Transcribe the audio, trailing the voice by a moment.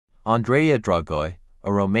Andreea Dragoi, a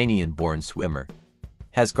Romanian-born swimmer,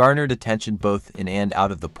 has garnered attention both in and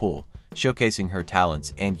out of the pool, showcasing her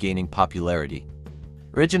talents and gaining popularity.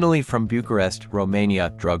 Originally from Bucharest,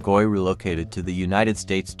 Romania, Dragoi relocated to the United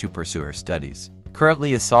States to pursue her studies.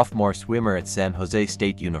 Currently a sophomore swimmer at San Jose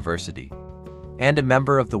State University, and a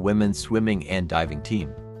member of the women's swimming and diving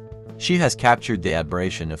team. She has captured the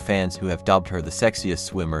admiration of fans who have dubbed her the sexiest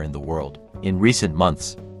swimmer in the world. In recent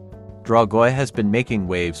months, Dragoi has been making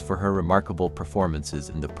waves for her remarkable performances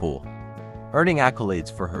in the pool, earning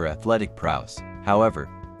accolades for her athletic prowess. However,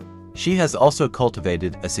 she has also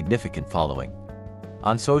cultivated a significant following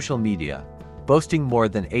on social media, boasting more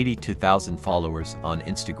than 82,000 followers on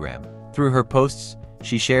Instagram. Through her posts,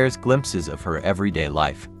 she shares glimpses of her everyday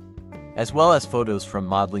life, as well as photos from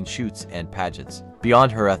modeling shoots and pageants.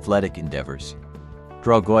 Beyond her athletic endeavors,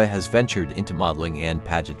 Dragoi has ventured into modeling and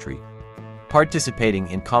pageantry, participating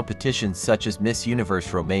in competitions such as Miss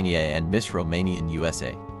Universe Romania and Miss Romanian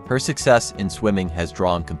USA. Her success in swimming has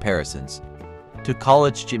drawn comparisons to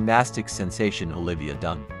college gymnastics sensation Olivia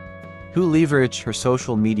Dunne, who leveraged her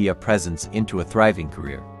social media presence into a thriving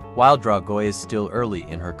career. While Dragoi is still early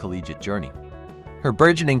in her collegiate journey, her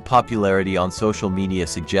burgeoning popularity on social media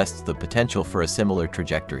suggests the potential for a similar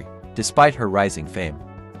trajectory. Despite her rising fame,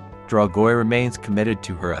 Dragoi remains committed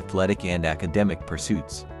to her athletic and academic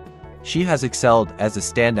pursuits. She has excelled as a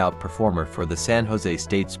standout performer for the San Jose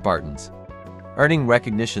State Spartans, earning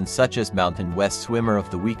recognition such as Mountain West Swimmer of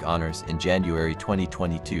the Week honors in January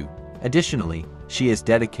 2022. Additionally, she is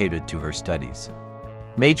dedicated to her studies,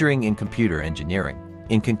 majoring in computer engineering.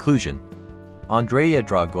 In conclusion, Andreea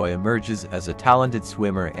Dragoi emerges as a talented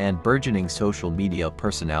swimmer and burgeoning social media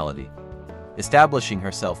personality, establishing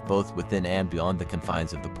herself both within and beyond the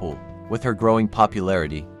confines of the pool. With her growing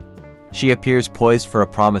popularity, she appears poised for a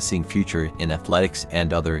promising future in athletics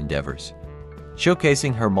and other endeavors,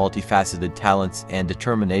 showcasing her multifaceted talents and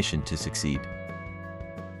determination to succeed.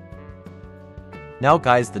 Now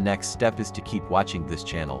guys, the next step is to keep watching this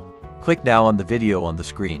channel. Click now on the video on the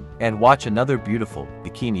screen and watch another beautiful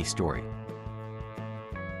bikini story.